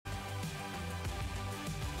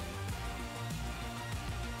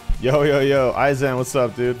Yo, yo, yo, Izan, what's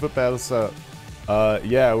up, dude? Footpad, what's up?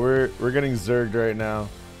 Yeah, we're getting zerged right now.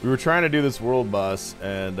 We were trying to do this world boss,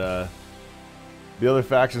 and the other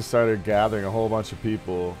faction started gathering a whole bunch of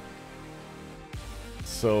people.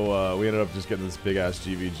 So we ended up just getting this big ass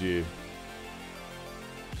GVG.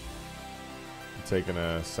 Taking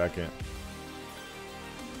a second.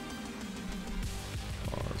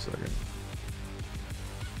 Hold on a second.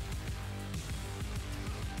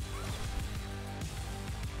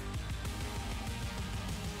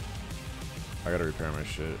 I gotta repair my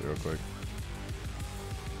shit real quick.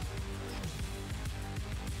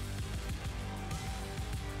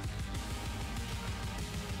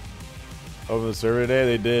 Open the server today?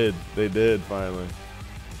 They did. They did, finally.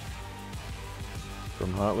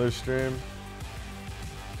 From Huntler's stream?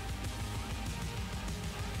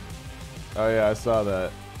 Oh yeah, I saw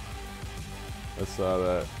that. I saw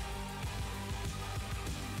that.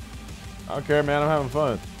 I don't care, man. I'm having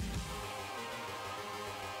fun.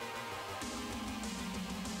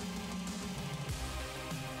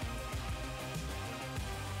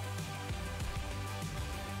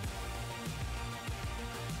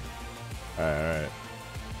 Alright.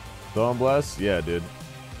 Still on Bless? Yeah, dude.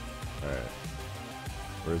 Alright.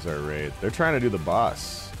 Where's our raid? They're trying to do the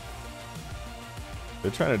boss. They're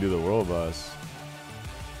trying to do the world boss.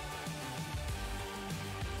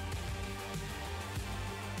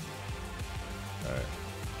 Alright.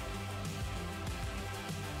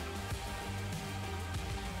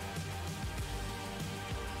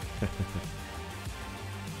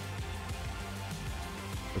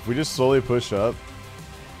 If we just slowly push up,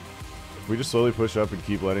 and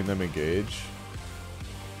keep letting them engage,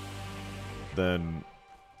 then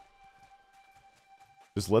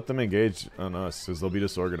just let them engage on us, because they'll be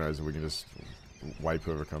disorganized and we can just wipe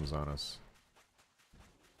whoever comes on us.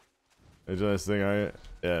 It's a nice thing, yeah,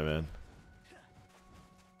 man.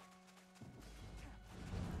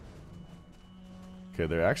 Okay,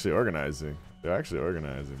 they're actually organizing. They're actually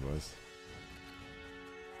organizing, boys.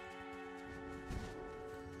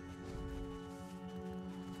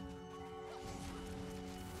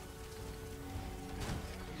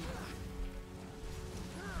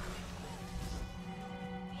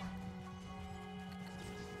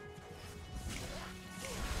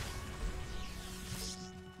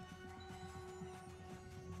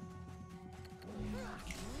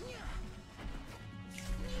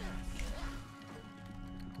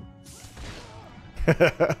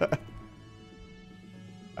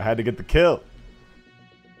 I had to get the kill.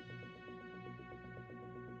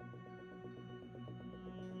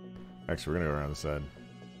 Actually, we're gonna go around the side.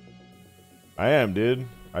 I am, dude.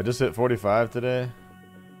 I just hit 45 today.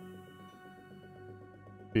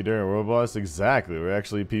 During a world boss? Exactly. We're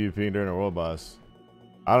actually PvPing during a world boss.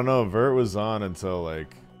 I don't know. Vert was on until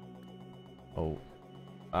like, oh,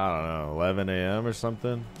 I don't know, 11 a.m. or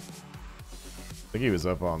something. I think he was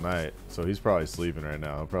up all night, so he's probably sleeping right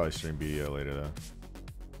now. He'll probably stream BDO later though.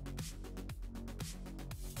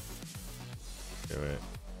 Okay, wait.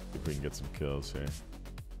 See if we can get some kills here.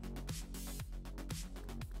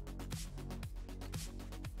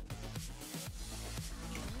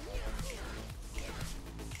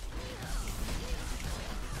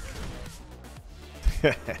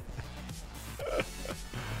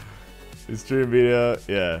 He's streaming BDO,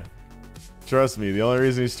 yeah. Trust me, the only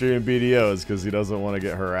reason he's streaming BDO is because he doesn't want to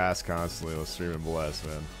get harassed constantly with streaming Bless,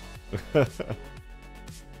 man.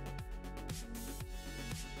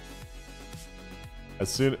 as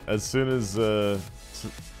soon as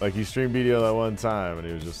like he streamed BDO that one time and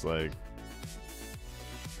he was just like,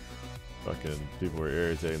 fucking people were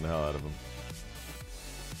irritating the hell out of him.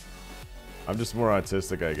 I'm just more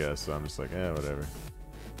autistic, I guess, so I'm just like, eh, whatever.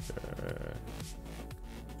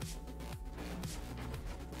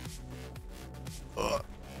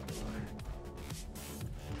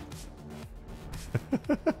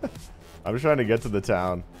 I'm trying to get to the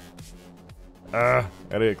town. Gotta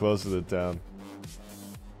get close to the town.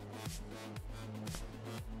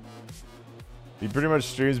 He pretty much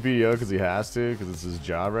streams BDO because he has to, because it's his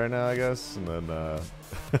job right now, I guess, and then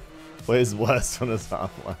plays West when it's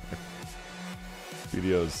offline.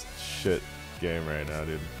 BDO's shit game right now,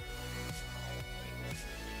 dude.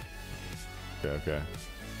 Okay.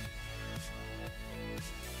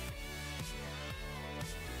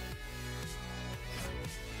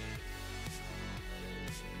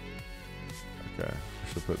 Okay,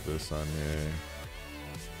 I should put this on here.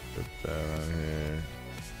 Put that on here.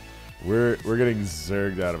 We're getting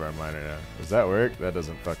zerged out of our mind right now. Does that work? That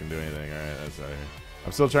doesn't fucking do anything. Alright, that's out of here.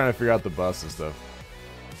 I'm still trying to figure out the bus and stuff.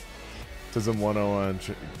 Tism 101.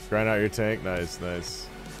 Grind out your tank. Nice, nice.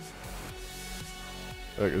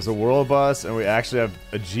 Look, there's a world boss, and we actually have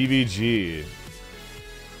a GVG.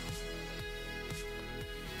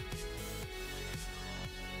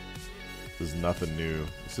 This is nothing new.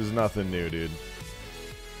 This is nothing new, dude.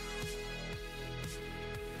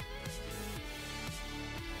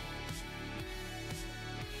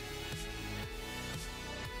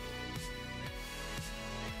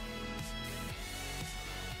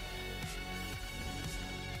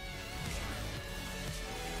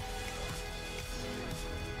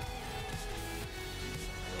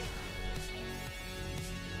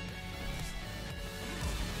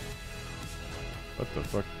 What the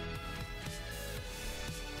fuck?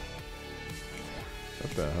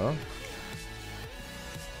 What the hell?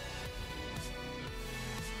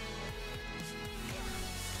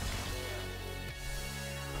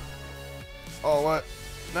 Oh, what?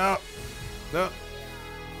 No. No.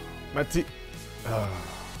 My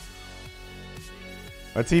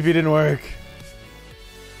My TP didn't work.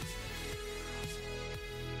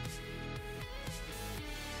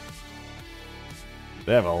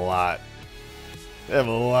 They have a lot. They have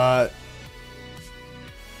a lot.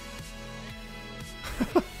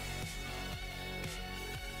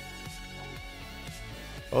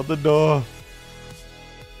 Hold the door.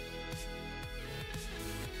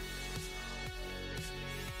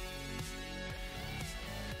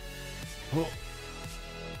 Oh.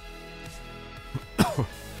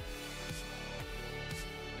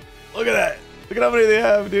 Look at that. Look at how many they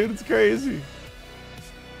have, dude. It's crazy.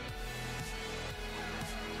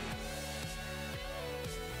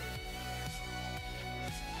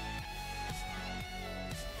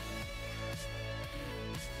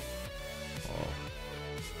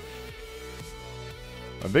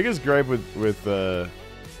 My biggest gripe my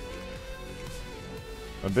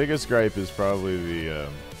biggest gripe is probably the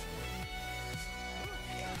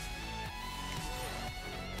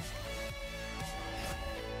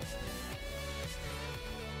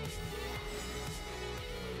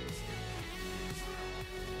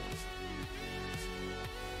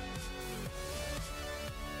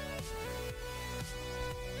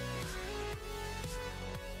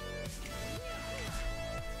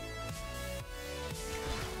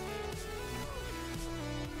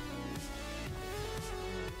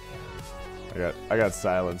I got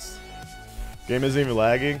silenced. Game isn't even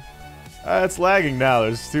lagging. It's lagging now.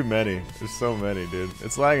 There's too many. There's so many, dude.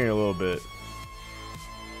 It's lagging a little bit.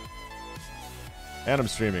 And I'm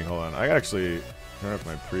streaming. Hold on. I gotta actually turn up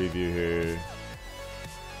my preview here.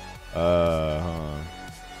 Huh.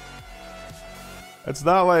 It's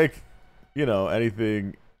not like, you know,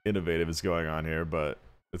 anything innovative is going on here, but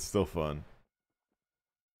it's still fun.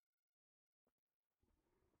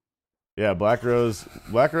 Yeah, Black Rose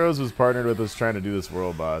was partnered with us trying to do this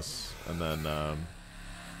world boss, and then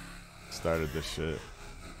started this shit.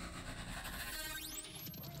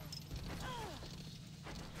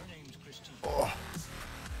 Oh.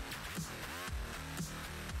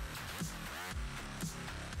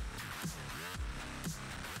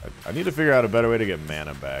 I need to figure out a better way to get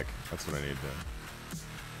mana back. That's what I need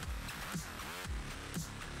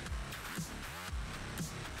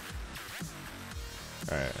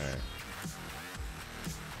to. Alright, alright.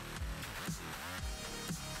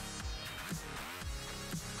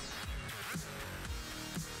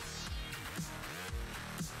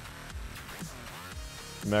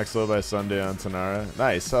 Max low by Sunday on Tanara.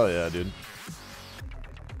 Nice, hell yeah, dude.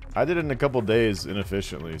 I did it in a couple days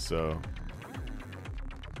inefficiently, so.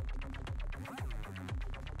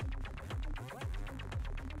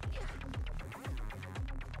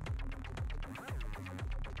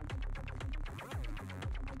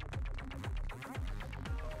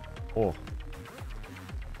 Oh.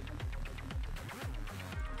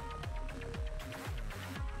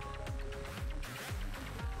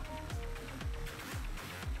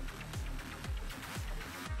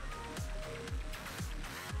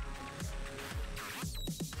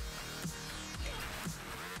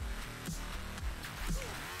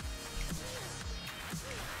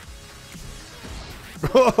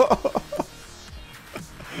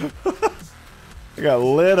 I got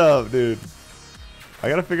lit up, dude. I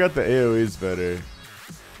gotta figure out the AoEs better.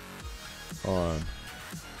 Hold on.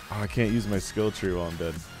 Oh, I can't use my skill tree while I'm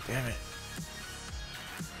dead. Damn it.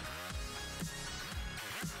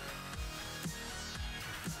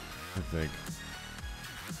 I think.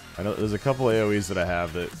 I know there's a couple AoEs that I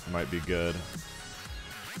have that might be good.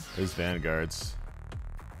 There's Vanguards.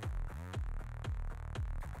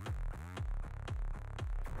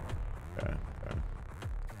 Okay, okay.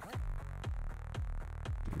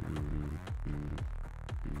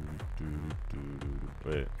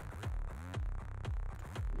 Wait.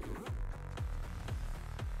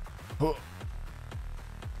 Oh.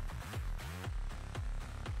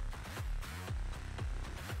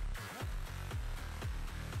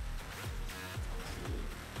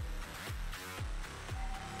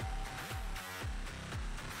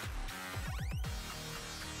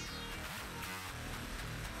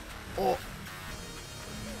 Oh.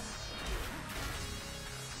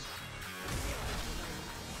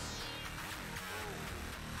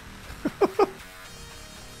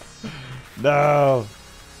 No.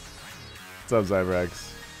 What's up, Zybrax?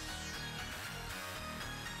 Is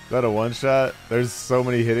that a one shot? There's so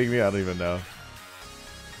many hitting me, I don't even know.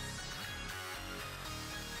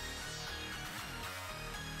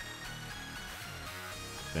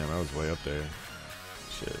 Damn, I was way up there.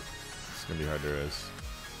 Shit. It's gonna be hard to res.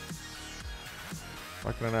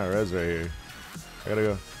 Why can I not res right here? I gotta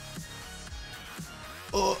go.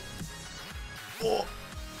 Oh! Oh!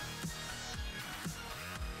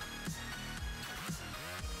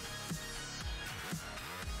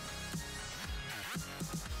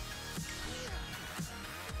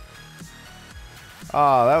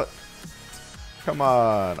 Ah, that. Come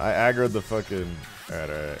on. I aggroed the fucking. Alright,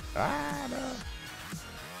 alright. Ah, no.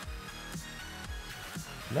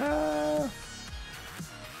 No.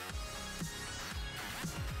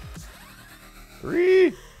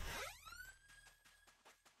 3.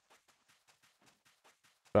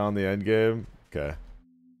 Found the end game. Okay.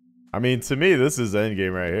 I mean, to me, this is the end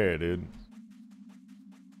game right here, dude.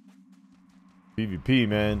 PvP,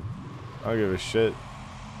 man. I don't give a shit.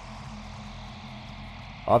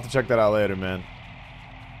 I'll have to check that out later, man.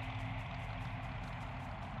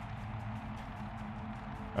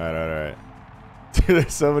 Alright, alright, alright. Dude,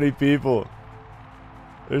 there's so many people.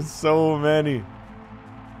 There's so many.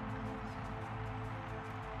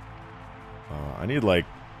 I need like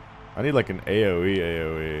an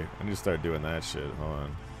AoE. I need to start doing that shit. Hold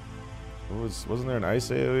on. Wasn't there an ice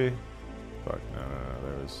AoE? Fuck, no,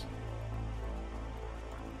 there was.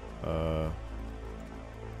 No.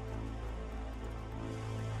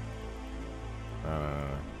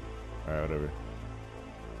 Alright, whatever.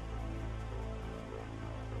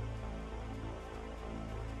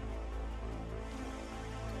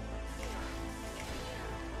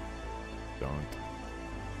 Don't.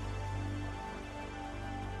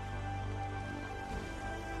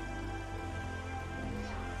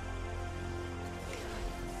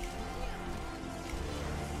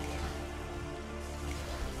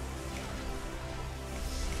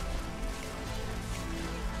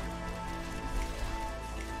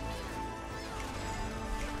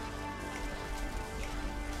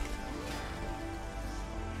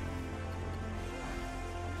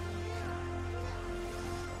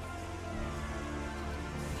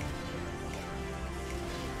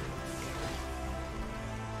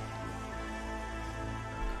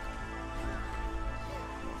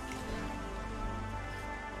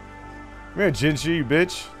 Come here, Jinchi, you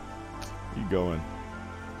bitch. Where you going?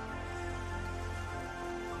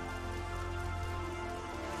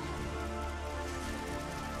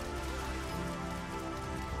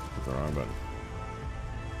 Hit the wrong button.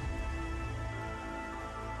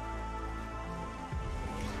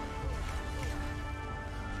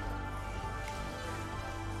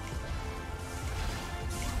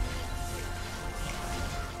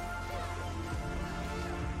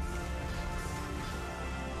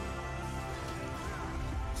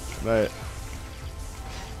 Right.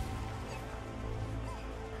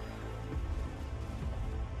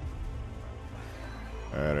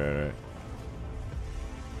 Alright.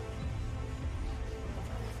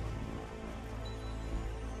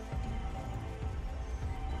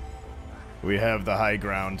 We have the high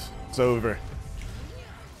ground. It's over.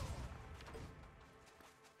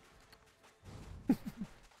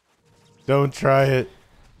 Don't try it.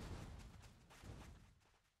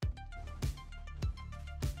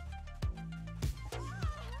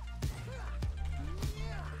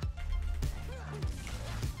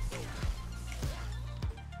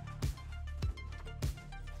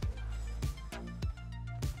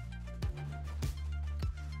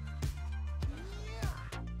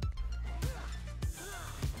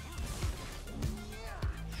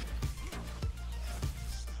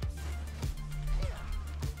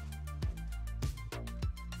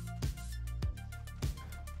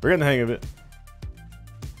 We're getting the hang of it.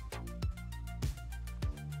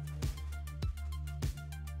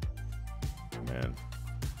 Man.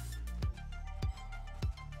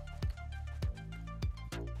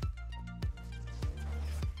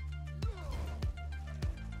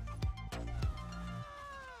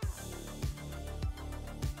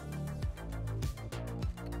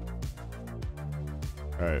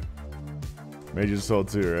 Alright. Major Soul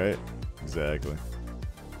 2, right? Exactly.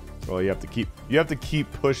 Well, you have to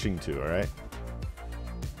keep pushing to, all right?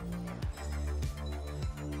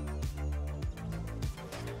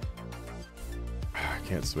 I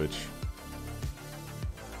can't switch.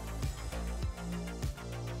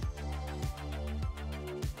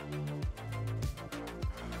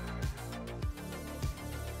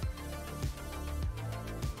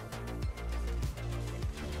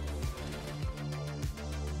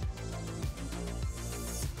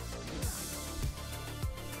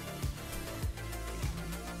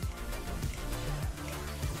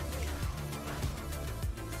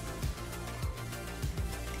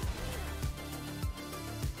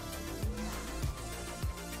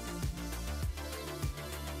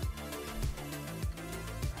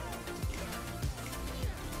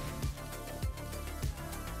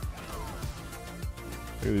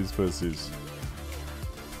 Look at these pussies.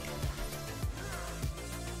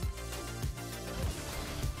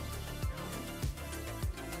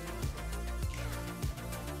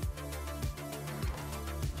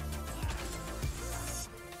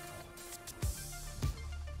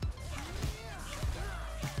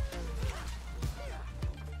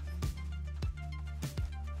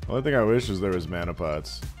 The only thing I wish was there was mana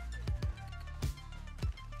pots.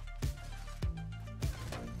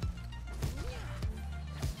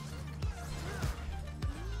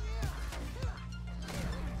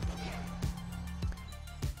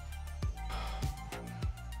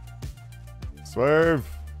 Swerve.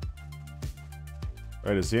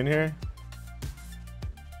 Wait, is he in here?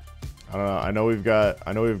 I don't know. I know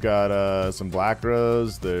we've got some Black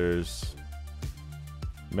Rose. There's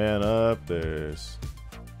Man Up. There's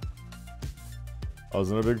Oh, is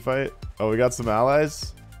it a big fight? Oh, we got some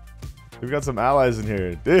allies? We've got some allies in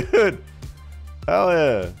here. Dude! Hell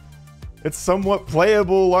yeah. It's somewhat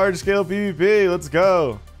playable large-scale PvP. Let's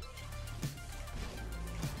go.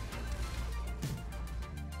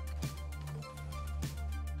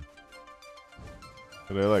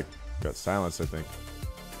 They like got silenced, I think.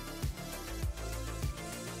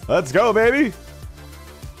 Let's go, baby!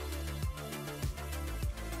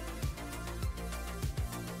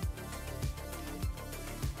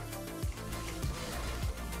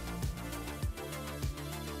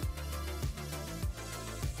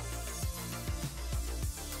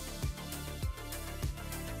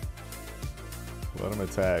 Let him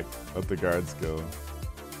attack. Let the guards go.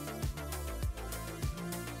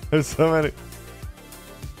 There's so many.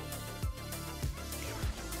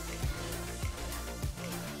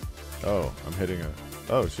 Oh, I'm hitting a...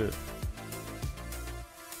 Oh, shit.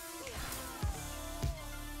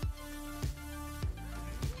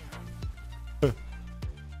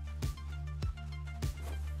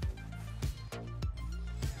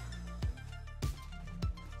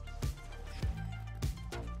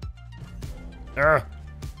 Ah.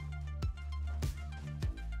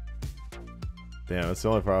 Damn, that's the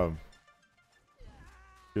only problem.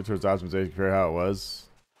 Get towards optimization compare how it was.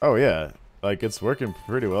 Oh yeah, like it's working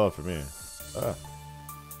pretty well for me. Ah.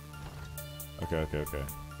 Okay.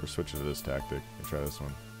 We're switching to this tactic. We'll try this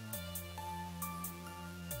one.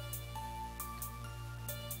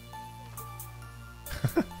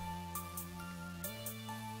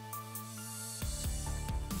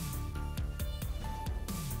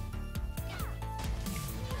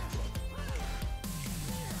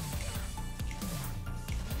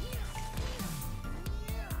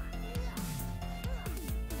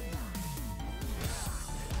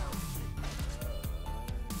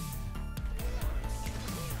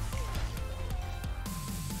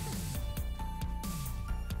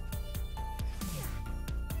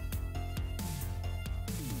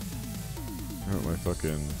 Oh, my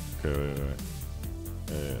fucking... Okay, wait.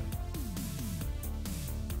 Yeah.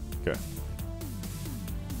 Okay.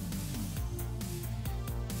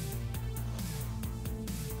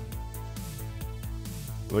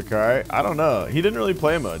 Lakai? I don't know. He didn't really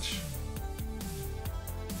play much.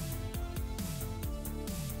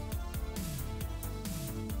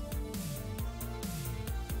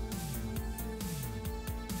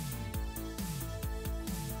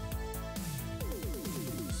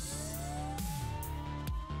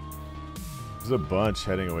 There's a bunch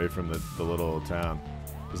heading away from the little town.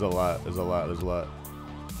 There's a lot.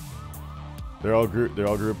 They're all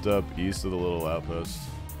grouped up east of the little outpost.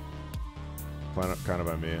 Kind of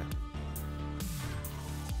by me.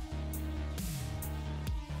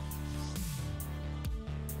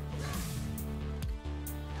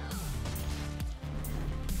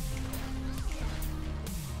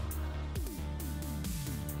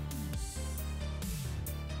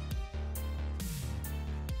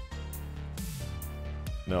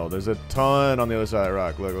 No, there's a ton on the other side of the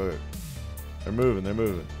rock. Look. They're moving.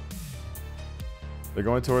 They're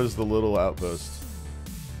going towards the little outpost.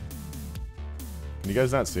 Can you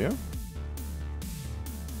guys not see him?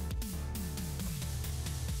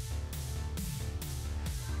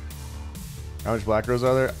 How much Black Rose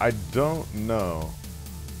are there? I don't know.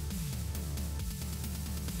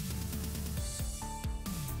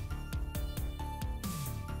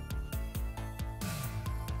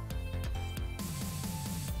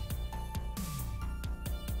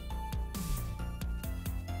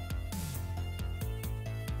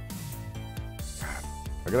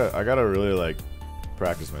 I gotta really like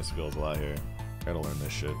practice my skills a lot here. Gotta learn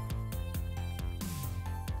this shit.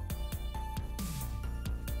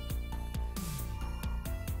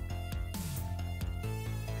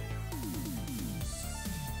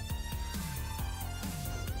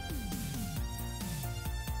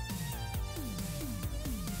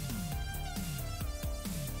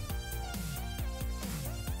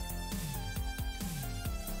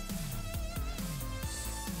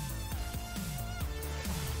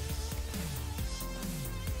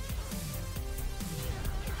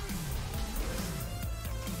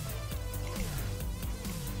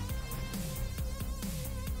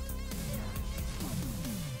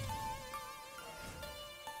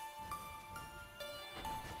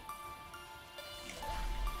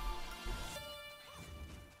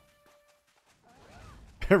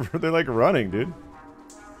 They're like running, dude.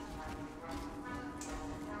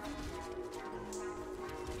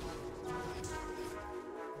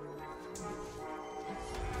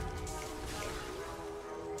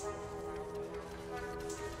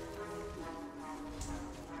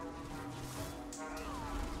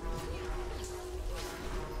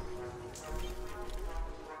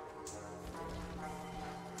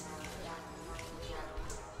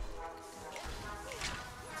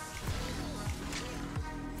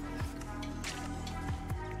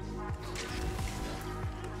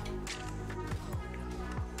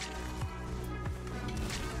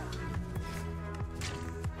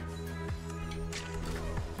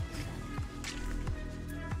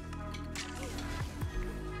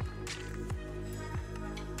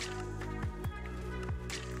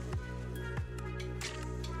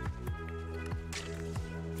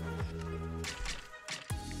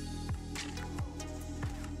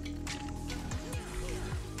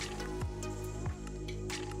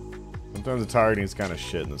 Sometimes the targeting is kind of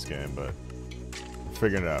shit in this game, but we're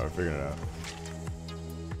figuring it out. We're figuring it out.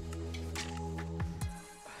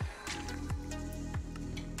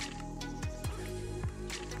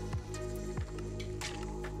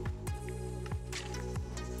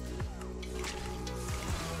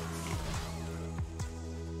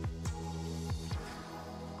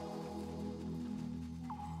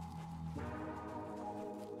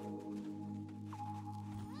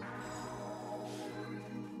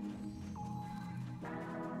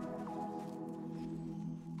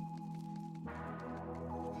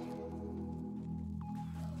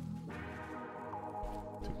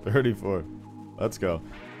 $34. Let's go.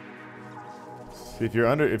 See, if you're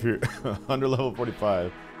under under level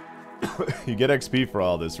 45, you get XP for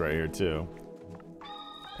all this right here too.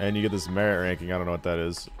 And you get this merit ranking, I don't know what that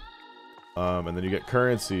is. And then you get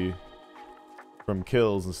currency from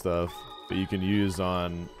kills and stuff that you can use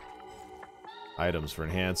on items for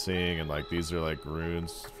enhancing, and like these are like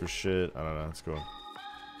runes for shit. I don't know, it's cool.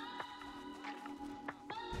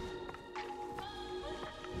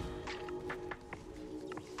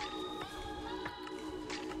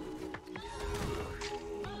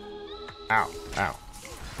 Ow, ow.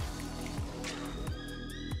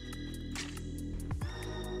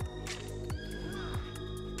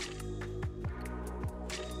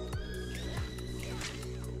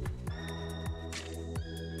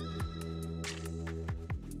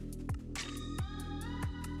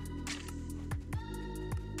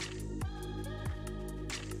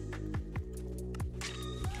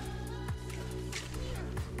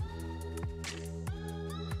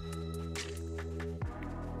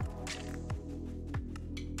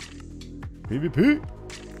 PvP?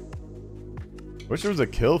 Wish there was a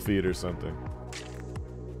kill feed or something.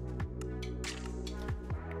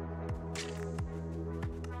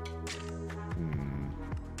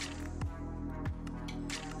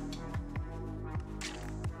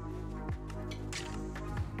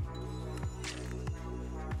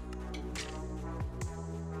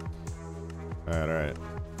 Alright.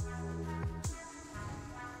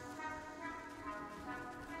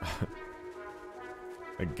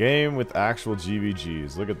 A game with actual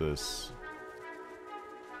GVGs. Look at this.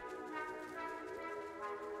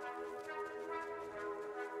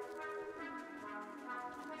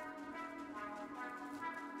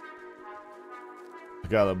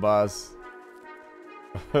 Got the boss.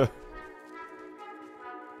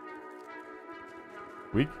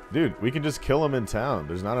 Dude, we can just kill him in town.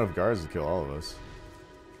 There's not enough guards to kill all of us.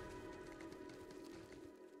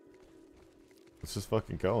 Let's just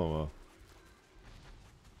fucking kill him all.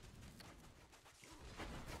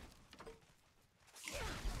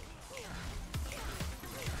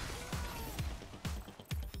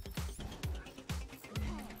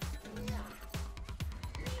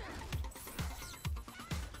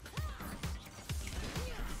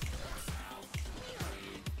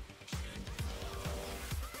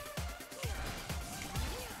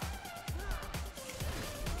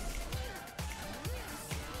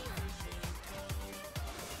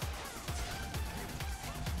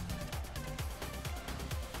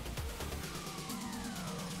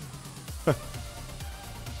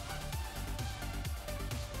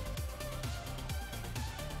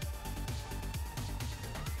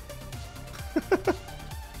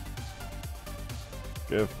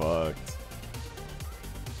 Get fucked.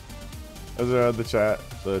 Is there on the chat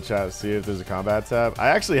to see if there's a combat tab? I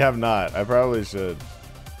actually have not. I probably should.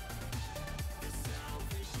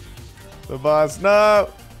 The boss, no!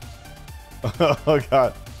 Oh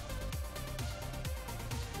god.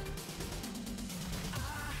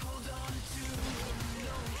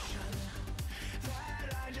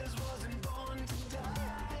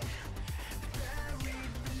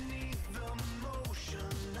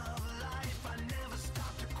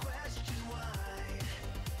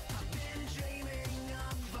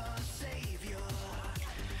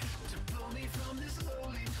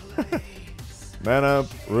 Man up,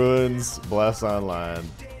 ruins, bless online,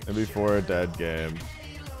 and before a dead game.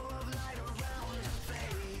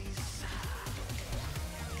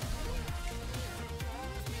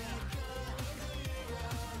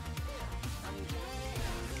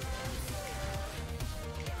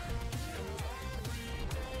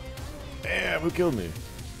 Damn, who killed me?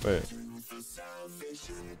 Wait.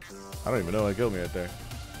 I don't even know what killed me right there.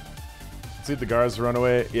 Let's see if the guards run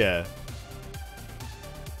away. Yeah.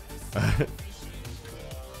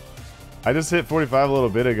 I just hit 45 a little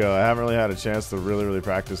bit ago. I haven't really had a chance to really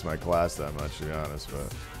practice my class that much, to be honest,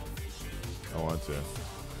 but I want to.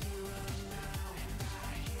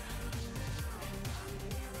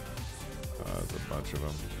 There's a bunch of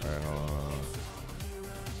them. Alright, hold on.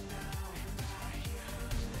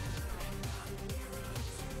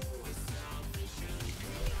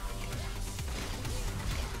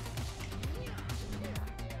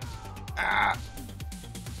 Ah!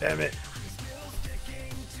 Damn it.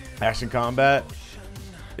 Action combat?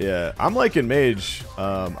 Yeah, I'm like in Mage.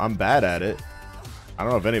 I'm bad at it. I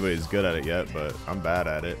don't know if anybody's good at it yet, but I'm bad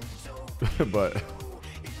at it. But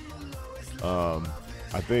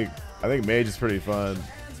I think Mage is pretty fun.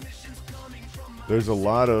 There's a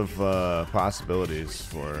lot of possibilities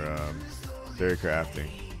for theory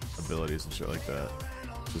crafting abilities and shit like that,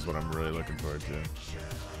 which is what I'm really looking forward to.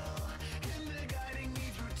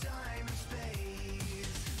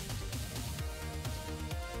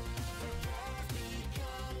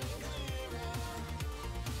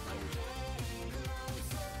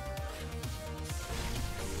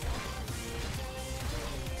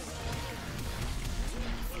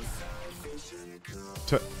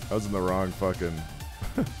 I was in the wrong fucking...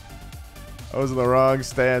 I was in the wrong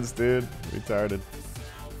stance, dude. Retarded.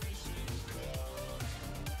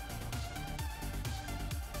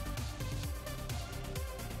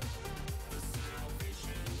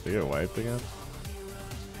 Did you get wiped again?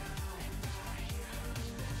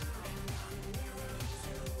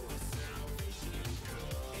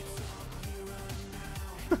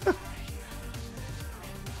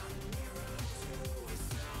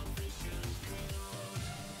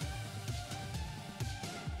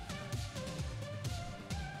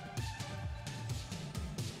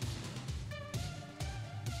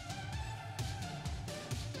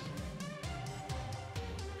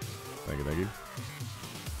 Thank you.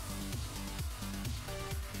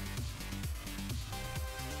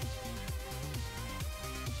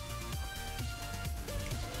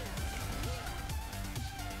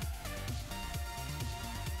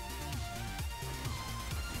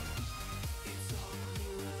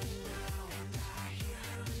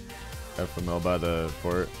 FML by the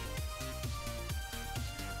fort.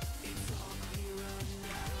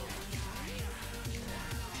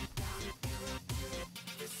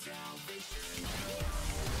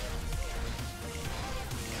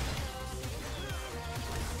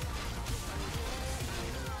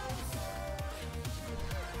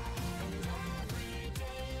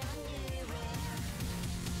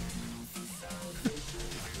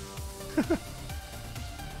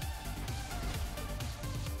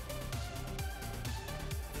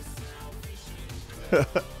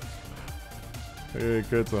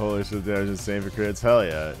 Crits a holy shit damage is same for crits. Hell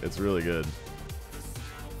yeah, it's really good.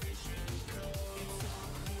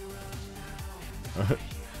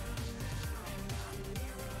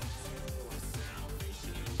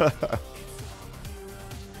 I'm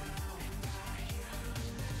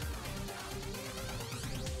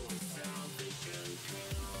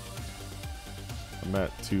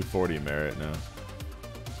at 240 merit now.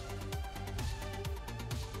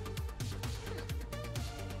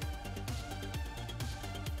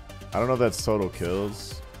 I don't know if that's total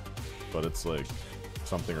kills, but it's like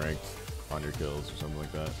something ranked on your kills or something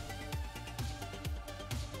like that.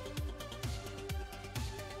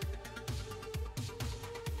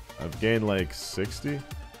 I've gained like 60.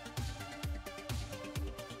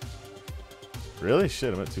 Really?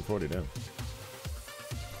 Shit, I'm at 240 now.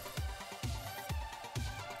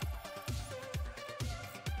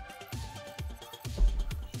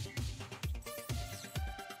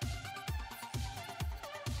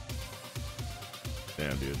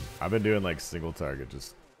 Damn, dude. I've been doing like single target,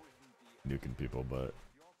 just nuking people, but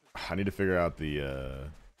I need to figure out the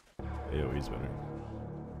AoE's better.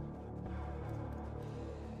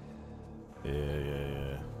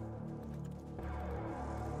 Yeah.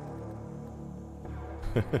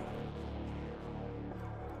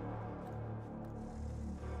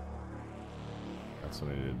 That's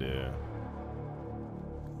what I need to do.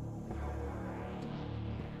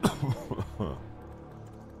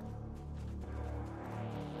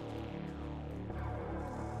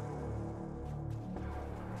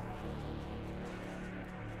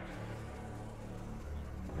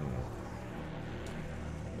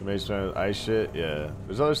 Mage trying ice shit, yeah.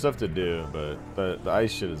 There's other stuff to do, but the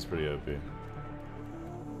ice shit is pretty OP.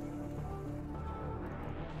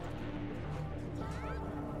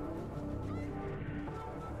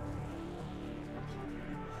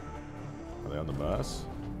 Are they on the bus?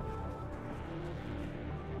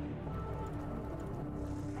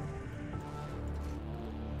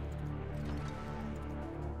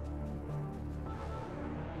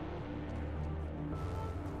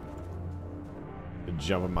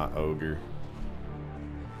 Jumping my ogre.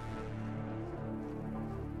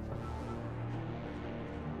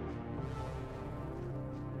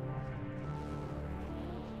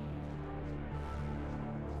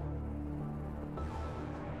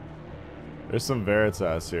 There's some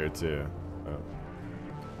Veritas here too. Oh.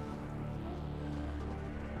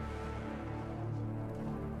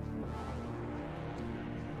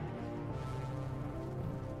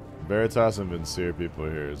 Veritas and Vincere people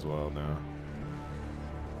are here as well now.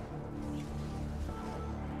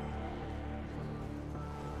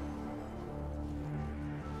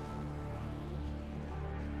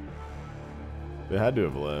 They had to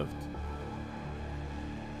have left.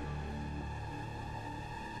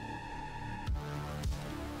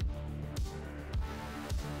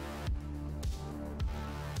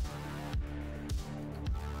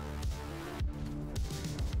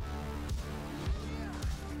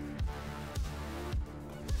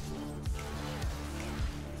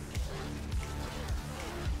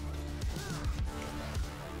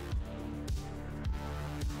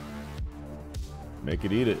 Make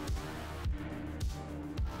it eat it.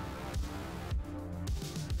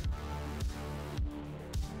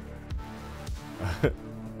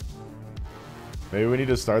 Maybe we need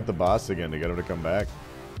to start the boss again to get him to come back.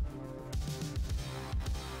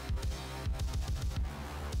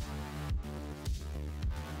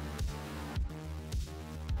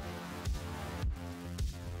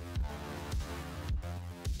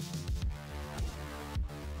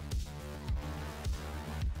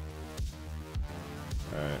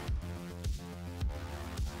 Alright.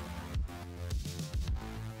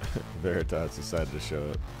 Veritas decided to show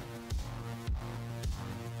up.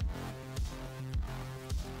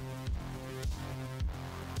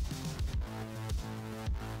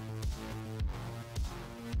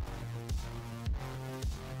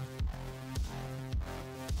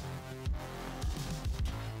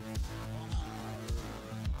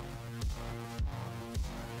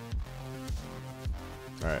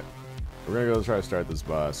 Alright. We're gonna go try to start this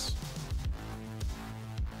boss.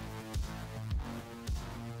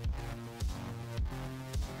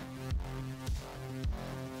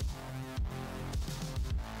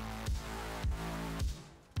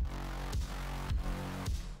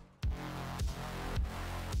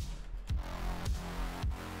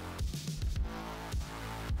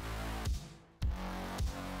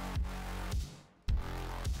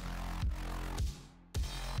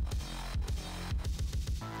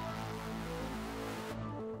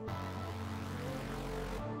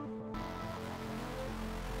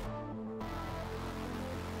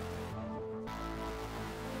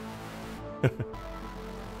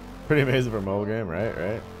 Pretty amazing for a mobile game, right?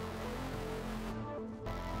 Right?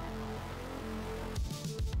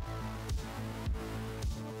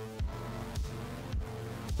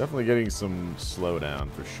 Definitely getting some slowdown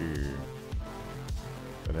for sure.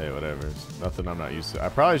 But hey, whatever. It's nothing I'm not used to. I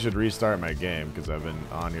probably should restart my game because I've been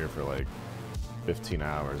on here for like 15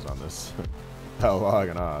 hours on this. Without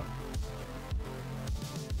logging off.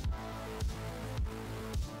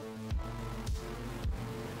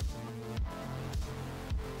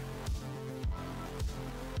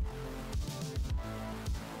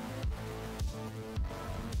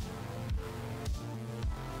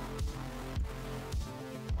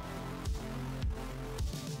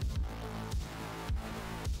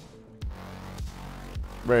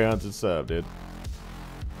 Ray Hunted sub, dude.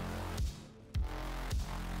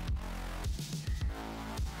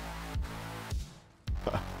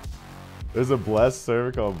 There's a blessed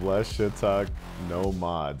server called Blessed Shit Talk No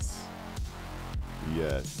Mods.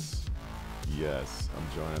 Yes. Yes.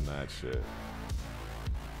 I'm joining that shit.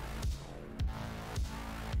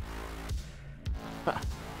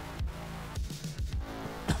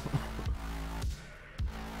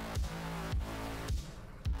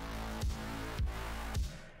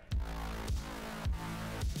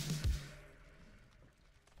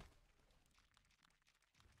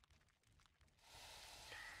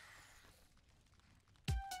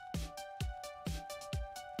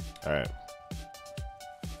 All right.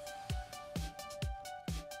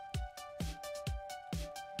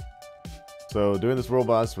 So doing this world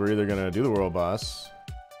boss, we're either gonna do the world boss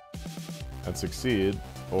and succeed,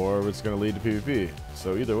 or it's gonna lead to PvP.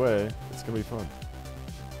 So either way, it's gonna be fun.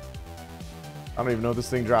 I don't even know if this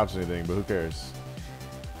thing drops anything, but who cares?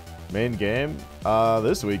 Main game?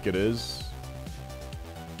 This week it is.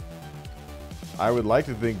 I would like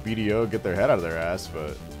to think BDO get their head out of their ass,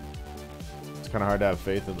 but it's kind of hard to have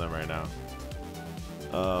faith in them right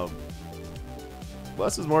now.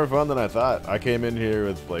 Plus is more fun than I thought. I came in here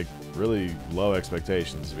with like really low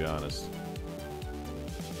expectations, to be honest.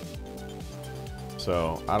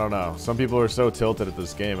 So I don't know. Some people are so tilted at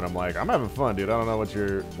this game, and I'm like, I'm having fun, dude. I don't know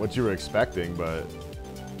what you were expecting, but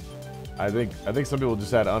I think some people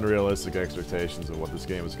just had unrealistic expectations of what this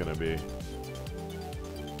game was gonna be.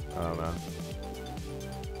 I don't know.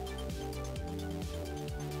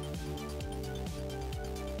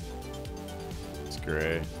 It's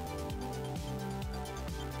great.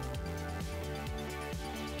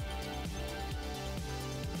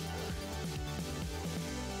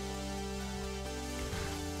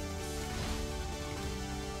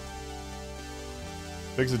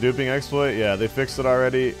 Fix the duping exploit? Yeah, they fixed it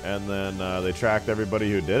already, and then they tracked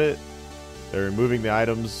everybody who did it. They're removing the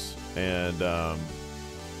items, and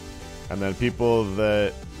then people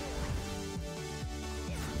that...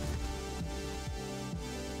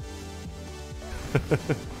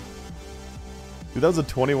 Dude, that was a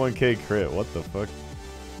 21k crit. What the fuck?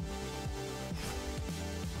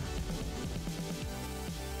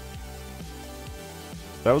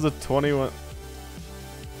 That was a 21...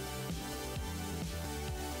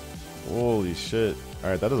 Holy shit.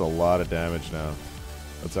 Alright, that is a lot of damage now.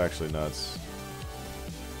 That's actually nuts.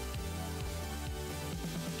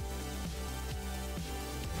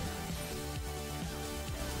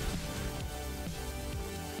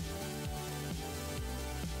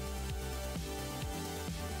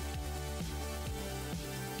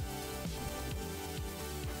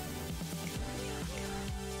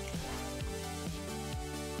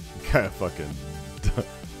 Kind of fucking...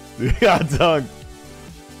 Dude, got dunked.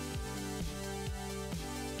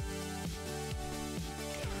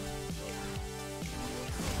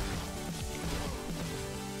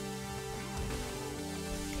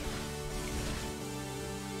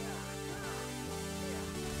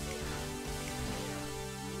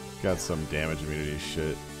 Got some damage immunity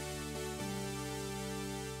shit.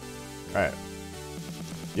 Alright.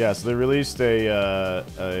 Yeah, so they released a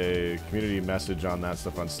community message on that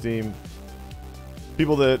stuff on Steam.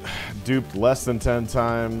 People that duped less than 10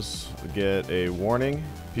 times get a warning.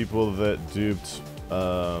 People that duped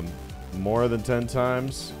more than 10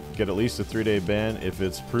 times get at least a 3-day ban. If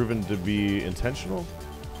it's proven to be intentional,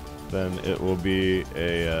 then it will be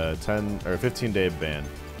a 10 or 15-day ban.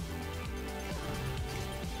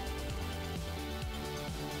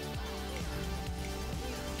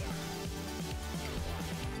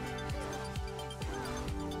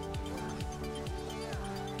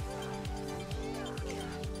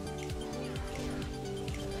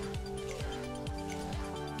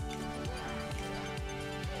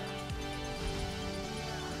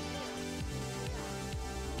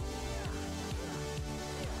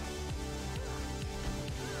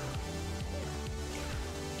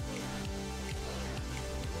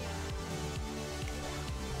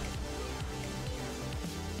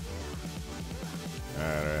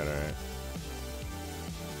 Alright.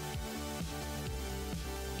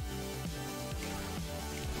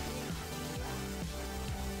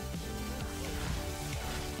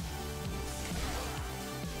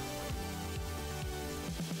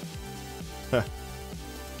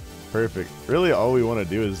 Perfect. Really, all we want to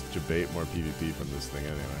do is debate more PvP from this thing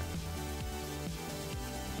anyway.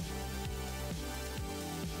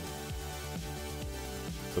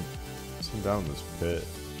 So, some down in this pit.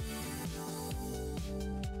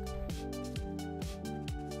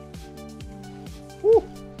 Woo!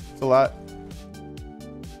 It's a lot.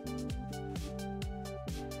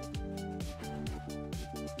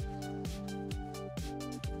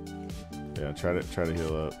 Yeah, try to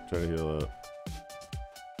heal up. Try to heal up.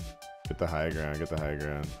 Get the high ground. Get the high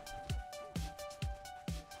ground.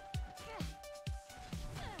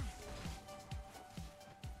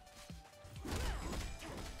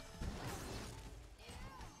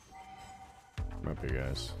 Come up here,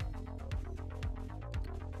 guys.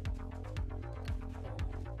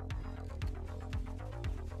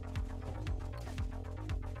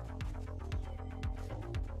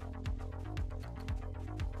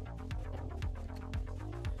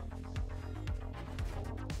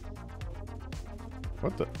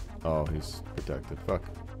 What the? Oh, he's protected. Fuck.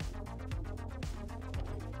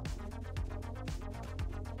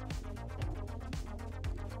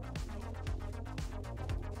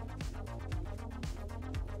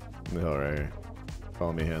 In the hill right here.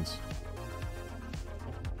 Follow me, Hands.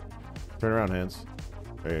 Turn around, Hands.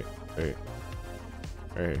 Hey, hey,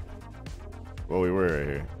 hey. Well, we were right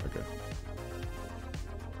here. Okay.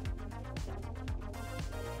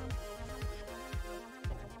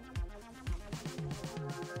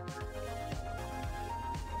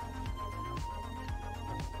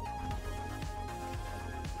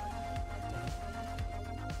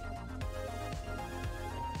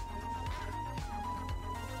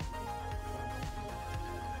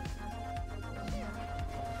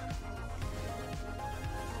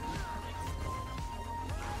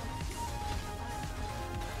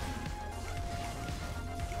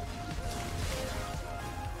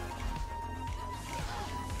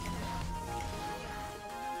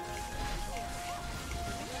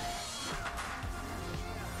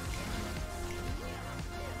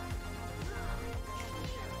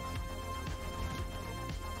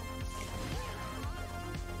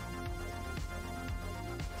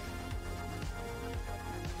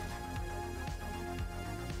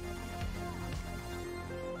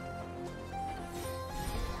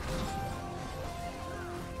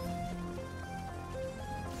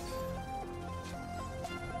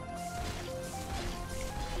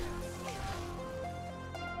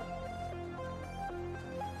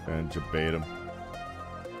 And debate him.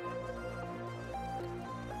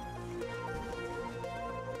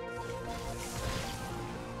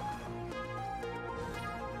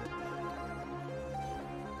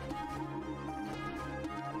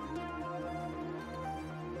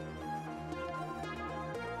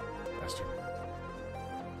 Bastard.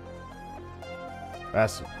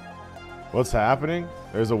 Bastard. What's happening?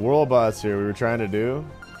 There's a world boss here we were trying to do.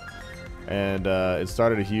 And it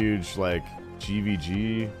started a huge, like,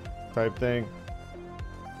 GVG type thing.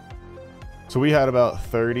 So we had about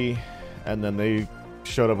 30, and then they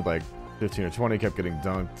showed up with like 15 or 20, kept getting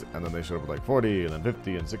dunked, and then they showed up with like 40, and then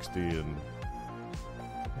 50, and 60, and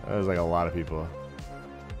it was like a lot of people.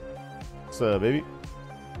 What's up, baby?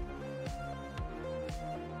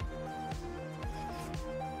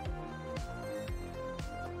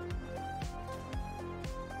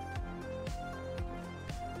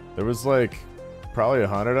 There was like probably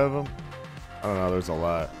 100 of them. I don't know, there's a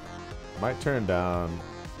lot. Might turn down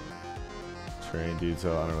terrain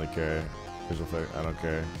detail, I don't really care. Visual effect, I don't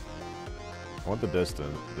care. I want the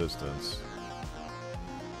distance.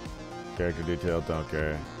 Character detail, don't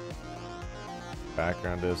care.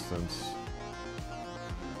 Background distance.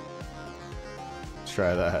 Let's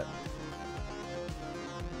try that.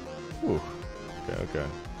 Ooh. Okay.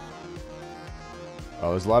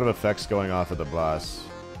 Oh, there's a lot of effects going off at the boss.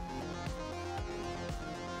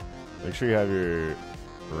 Make sure you have your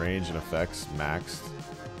range and effects maxed.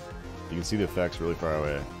 You can see the effects really far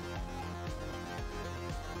away.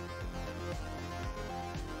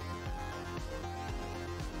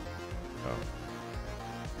 Oh.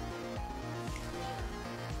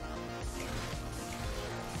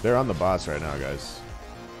 They're on the boss right now, guys.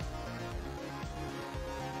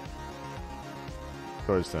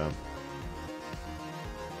 Towards them.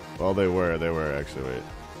 Well, they were actually. Wait.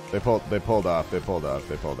 They pulled off.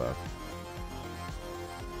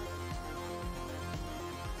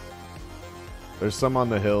 There's some on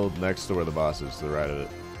the hill next to where the boss is, to the right of it.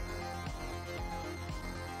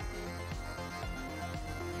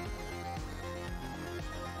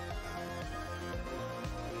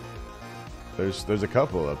 There's a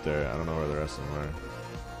couple up there. I don't know where the rest of them are.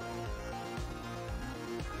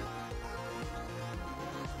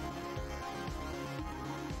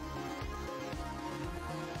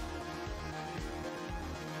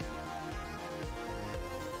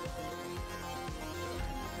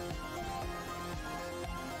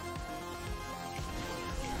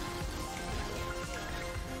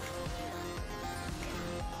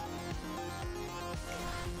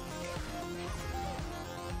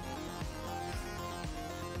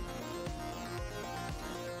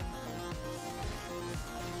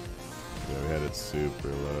 Yeah, we had it super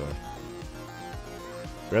low.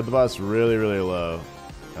 We had the boss really, really low,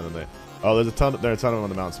 and then there's a ton of them on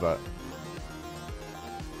the mountain spot.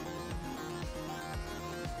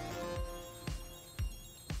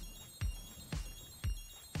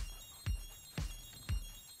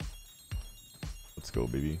 Let's go,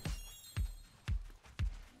 baby.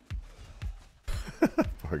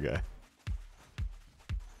 Poor guy.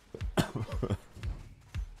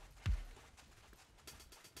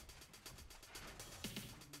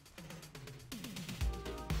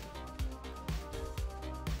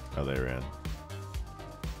 Oh, they ran.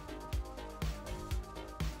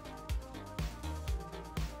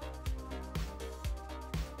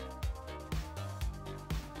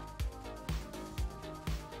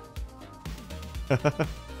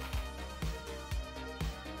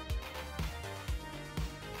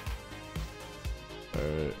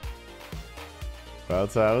 About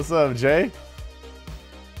time. What's up, Jay?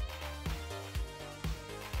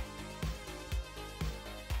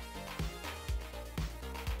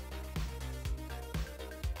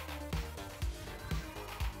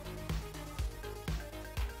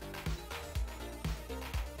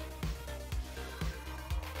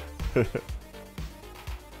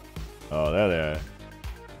 Oh, there they are.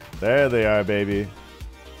 There they are, baby.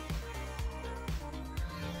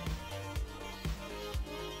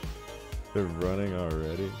 They're running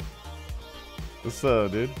already. What's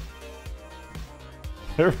up, dude?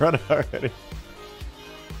 They're running already.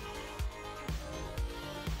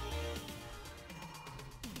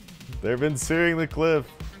 They've been searing the cliff.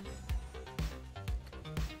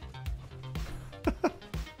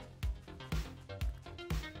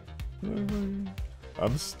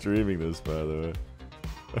 I'm streaming this, by the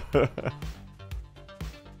way.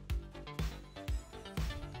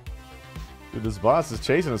 Dude, this boss is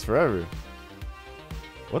chasing us forever.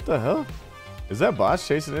 What the hell? Is that boss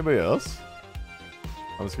chasing anybody else?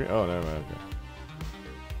 On the screen? Oh, never mind.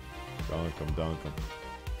 Okay. Dunk him.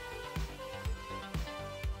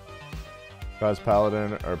 Guys,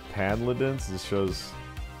 Paladin or Panladins?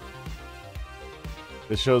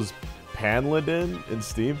 It shows Panladin in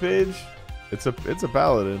Steam page? It's a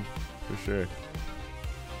Paladin, for sure.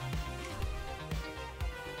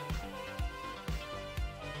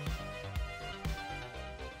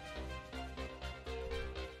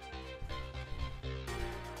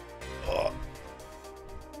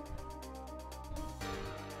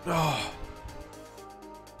 Oh,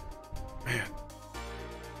 man.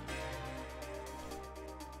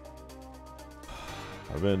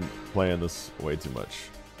 I've been playing this way too much.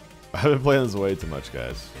 I've been playing this way too much,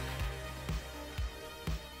 guys.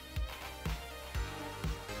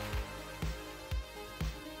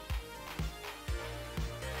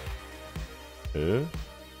 Yeah.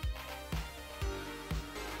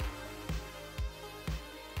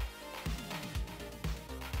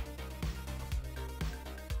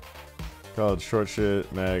 Called short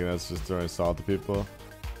shit mag, and that's just throwing salt to people.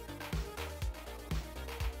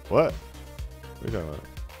 What? What are you talking about?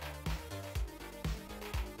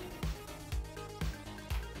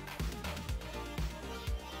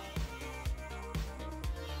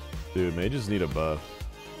 Dude, mages need a buff.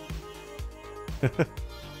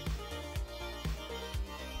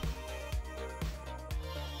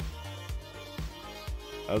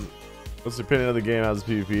 What's your opinion of the game as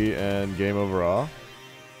PvP and game overall?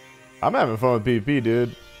 I'm having fun with PvP,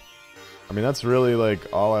 dude. I mean, that's really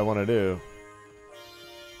like all I want to do.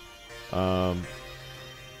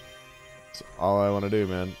 It's all I want to do,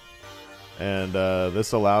 man. And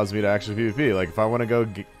this allows me to actually PvP. Like, if I want to go,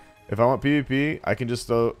 if I want PvP, I can just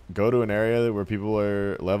go to an area where people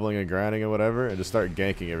are leveling and grinding and whatever, and just start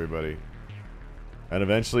ganking everybody. And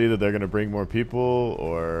eventually, either they're gonna bring more people,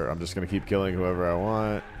 or I'm just gonna keep killing whoever I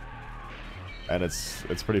want. And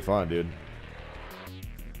it's pretty fun, dude.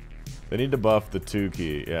 They need to buff the 2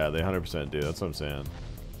 key. Yeah, they 100% do. That's what I'm saying.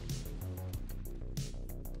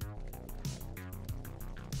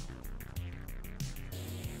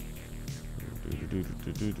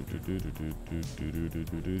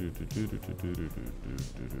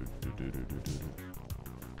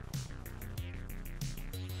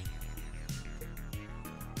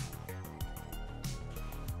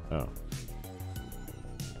 Oh.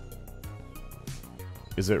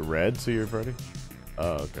 Is it red to your party?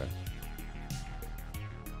 Oh, okay.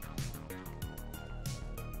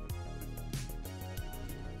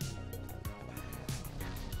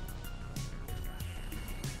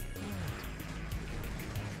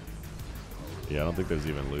 Yeah, I don't think there's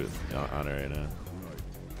even loot on it right now.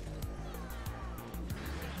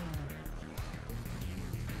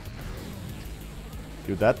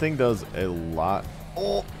 Dude, that thing does a lot.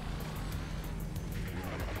 Oh!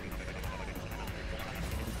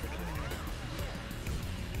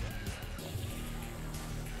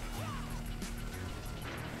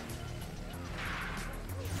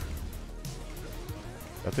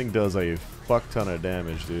 That thing does a fuck ton of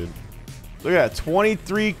damage, dude. Look at that,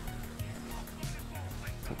 23.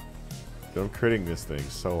 I'm critting this thing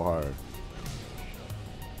so hard.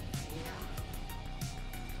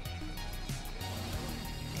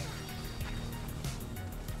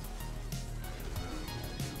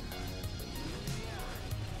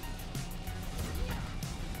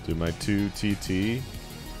 Dude, my 2 TT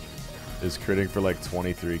is critting for like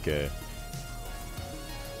 23k.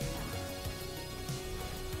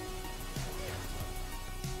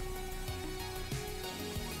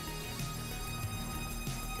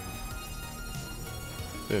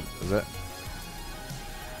 Dude, is that?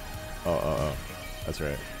 Oh. That's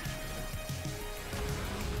right.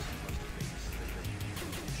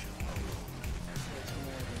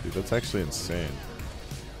 Dude, that's actually insane.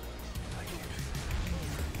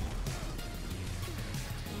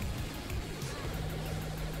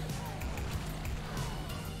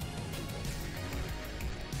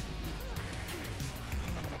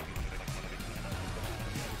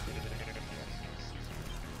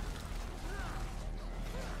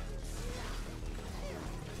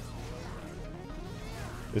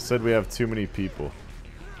 They said we have too many people.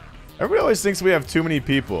 Everybody always thinks we have too many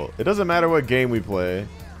people. It doesn't matter what game we play.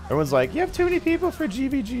 Everyone's like, you have too many people for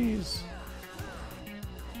GVGs.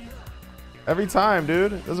 Every time,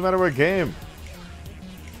 dude. It doesn't matter what game.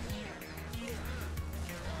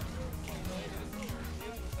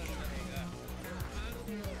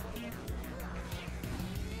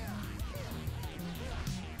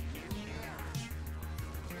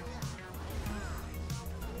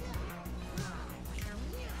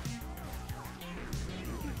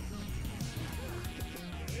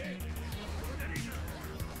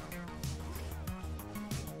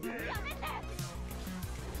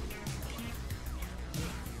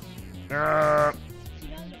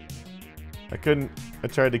 I couldn't. I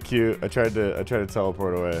tried to queue. I tried to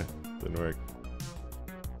teleport away. Didn't work.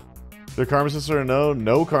 The karma system or no?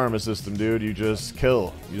 No karma system, dude. You just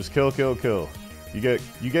kill. You just kill, kill, kill. You get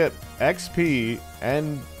XP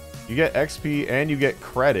and you get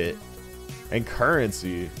credit and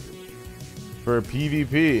currency for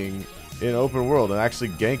PvPing in open world and actually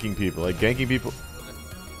ganking people. Like ganking people.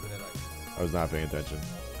 I was not paying attention.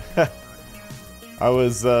 I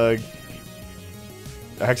was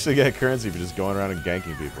actually get currency for just going around and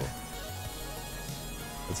ganking people.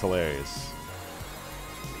 It's hilarious.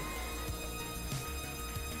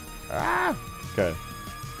 Ah! Okay.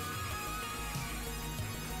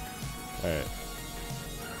 Alright.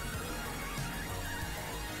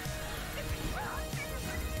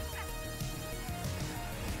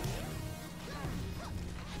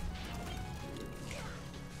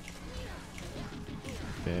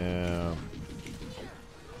 Damn.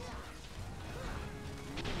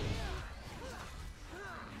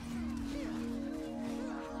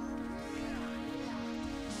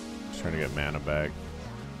 Trying to get mana back.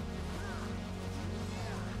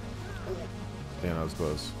 Damn, that was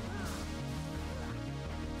close.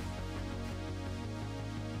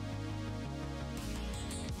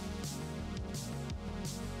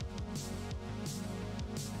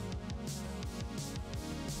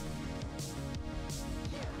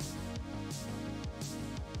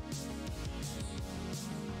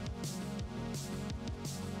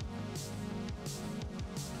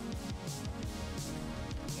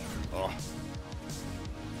 Oh.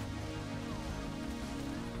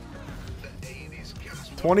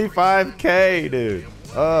 25K, dude.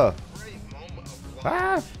 Ah.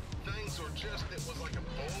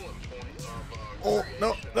 Oh,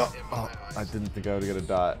 no, no. Oh, I didn't think I would get a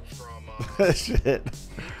dot. Shit.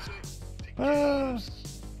 Let's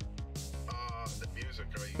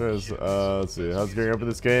see. How's it going up in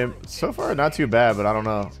this game? So far, not too bad, but I don't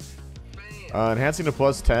know. Enhancing to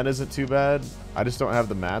 +10 isn't too bad. I just don't have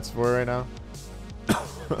the mats for it right now.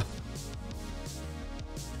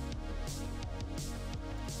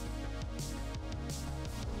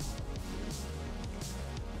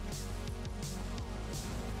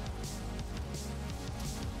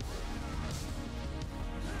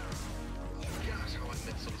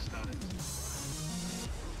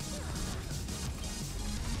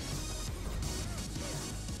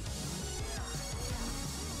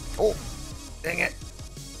 Oh, dang it.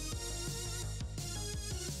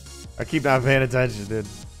 I keep not paying attention, dude.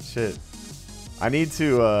 Shit. I need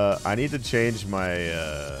to change my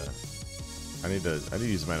I need to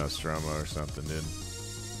use my Nostromo or something, dude.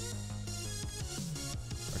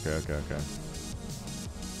 Okay.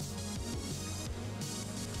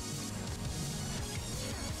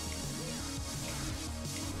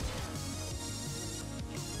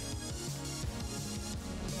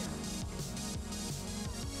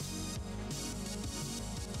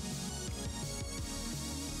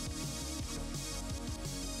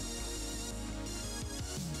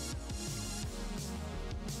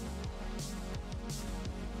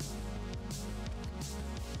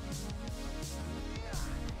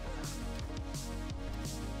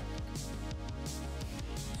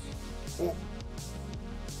 Oh.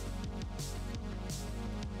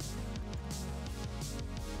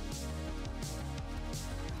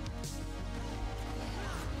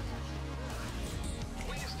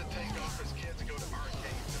 We used to take off as kids and go to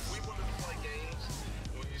arcades. If we wanted to play games,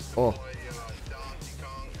 we used to Oh. play Donkey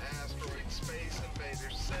Kong, Asteroid, Space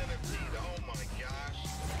Invaders, Centipede. Oh my gosh.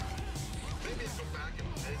 Maybe I'll go back and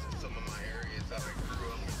visit some of my areas that I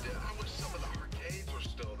grew up in. I wish some of the arcades were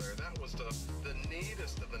still there. That was the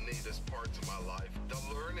neatest of the neat.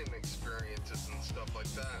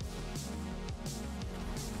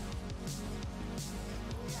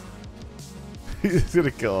 He's gonna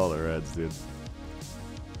kill all the reds, dude.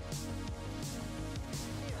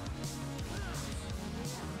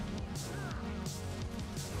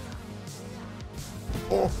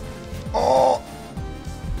 Oh! Oh!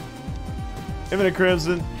 Infinite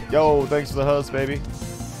Crimson. Yo, thanks for the host, baby.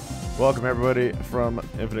 Welcome everybody from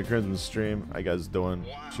Infinite Crimson stream. How you guys doing? Wow.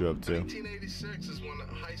 What you up to? 1986 is when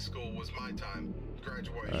high school was my time.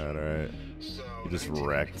 Graduation. Alright. So You just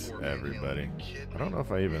wrecked 1984, man, everybody. you kidding I don't know me?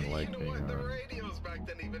 if I even You like know being what? The on. radios back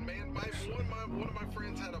then even, man. One of my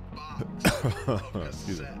friends had a box of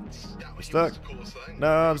Excuse me. cassettes. That was Stuck. the coolest thing. No,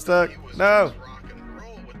 I'm stuck. He was No. just rock and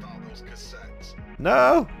roll with all those cassettes.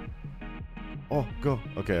 No! Oh, go.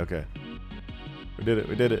 Okay, okay. We did it.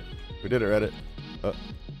 We did it. We did it, Reddit. Okay.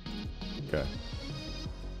 Gosh,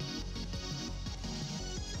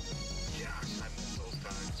 I miss those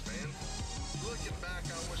times, man. Looking back, I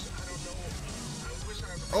wish I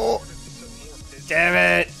Oh. recorded some more pictures Damn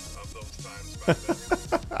it! of those times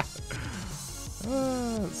back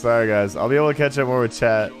then. Sorry, guys. I'll be able to catch up more with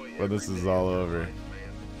chat when this is all over.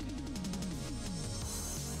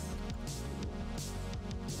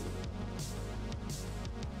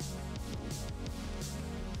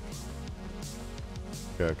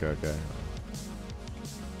 Okay, okay, okay.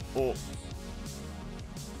 Oh.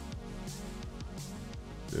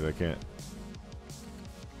 Dude, I can't.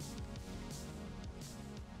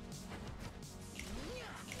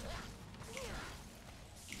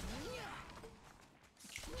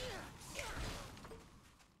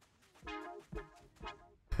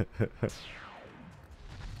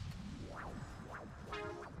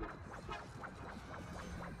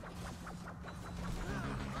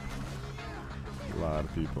 A lot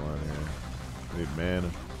of people on here. I need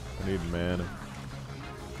mana. I need mana.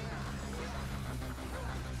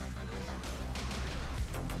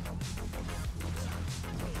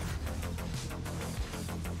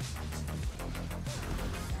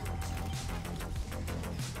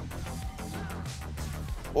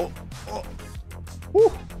 Oh, oh.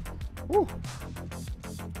 Woo. Woo.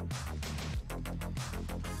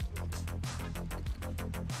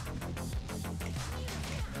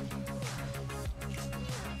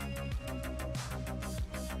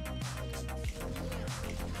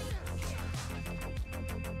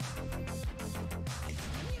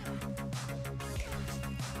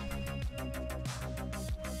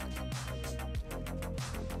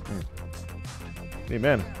 Need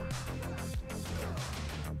mana.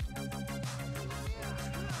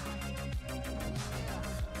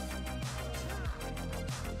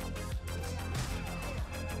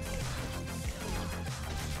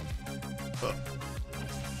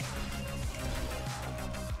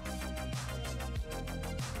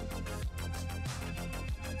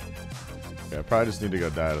 Yeah, I probably just need to go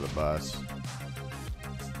die to the boss.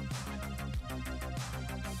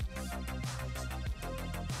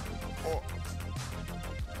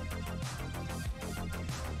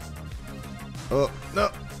 Oh, no.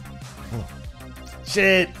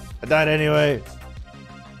 Shit. I died anyway.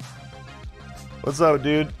 What's up,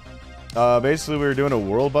 dude? Basically, we were doing a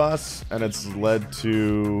world boss, and it's led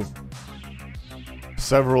to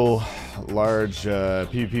several large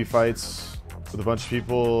PvP fights with a bunch of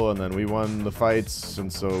people, and then we won the fights,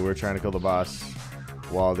 and so we're trying to kill the boss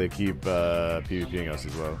while they keep PvPing us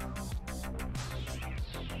as well.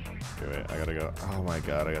 Okay, wait, I gotta go. Oh my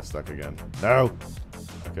god, I got stuck again. No!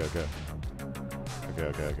 Okay, okay.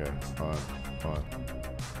 Okay. Hold on.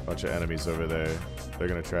 Bunch of enemies over there. They're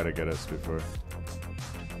gonna try to get us before.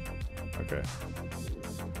 Okay.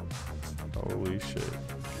 Holy shit.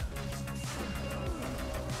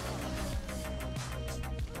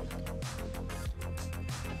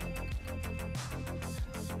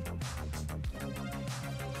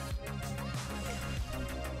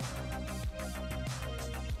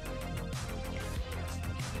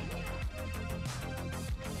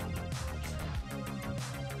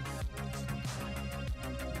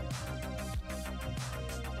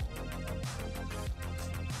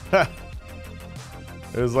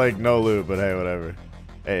 It was like no loot, but hey, whatever.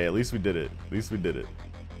 Hey, at least we did it. At least we did it.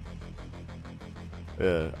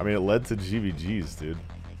 Yeah, I mean, it led to GVGs, dude.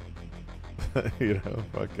 You know,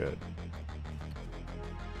 fuck it.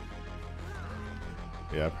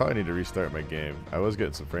 Yeah, I probably need to restart my game. I was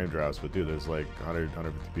getting some frame drops, but dude, there's like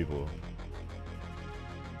 150 people.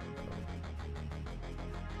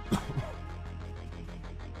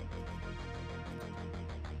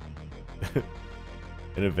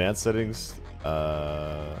 In advanced settings,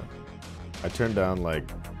 I turned down, like,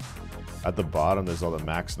 at the bottom there's all the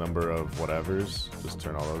max number of whatevers. Just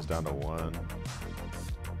turn all those down to 1.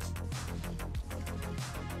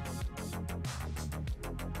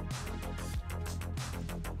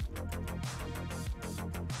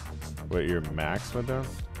 Wait, your max went down?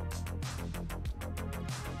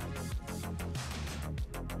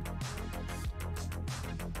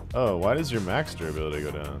 Oh, why does your max durability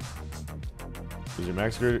go down? Does your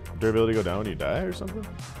max durability go down when you die or something?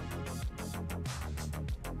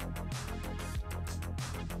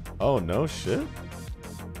 Oh, no shit.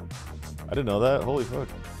 I didn't know that. Holy fuck.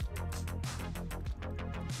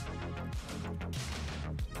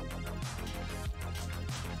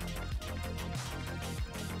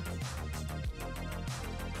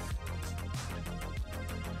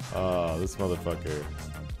 Oh, this motherfucker.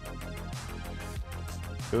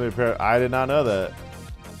 I did not know that.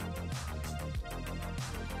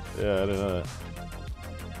 Yeah, I didn't know that.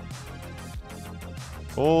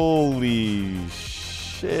 Holy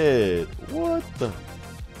shit. What the?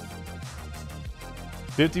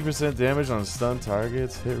 50% damage on stun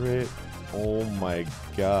targets, hit rate. Oh my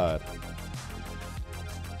god.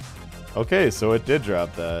 Okay, so it did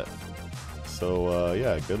drop that. So,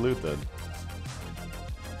 yeah, good loot then.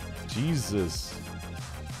 Jesus.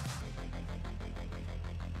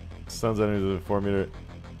 Stuns enemies with a 4-meter.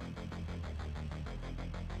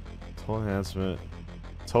 Total enhancement.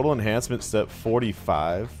 Total enhancement step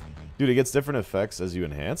 45. Dude, it gets different effects as you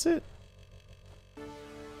enhance it?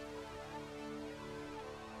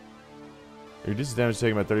 Reduces damage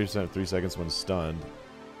taken by 30% of 3 seconds when stunned.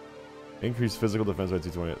 Increase physical defense by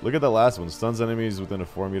 220. Look at the last one. Stuns enemies within a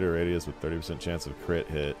 4-meter radius with 30% chance of crit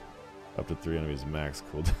hit. Up to 3 enemies max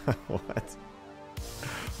cooldown. What?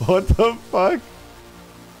 What the fuck?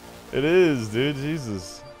 It is, dude.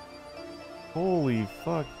 Jesus. Holy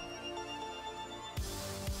fuck.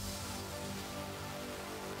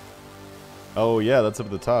 Oh, yeah. That's up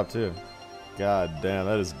at the top, too. God damn.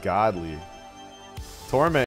 That is godly. Torment.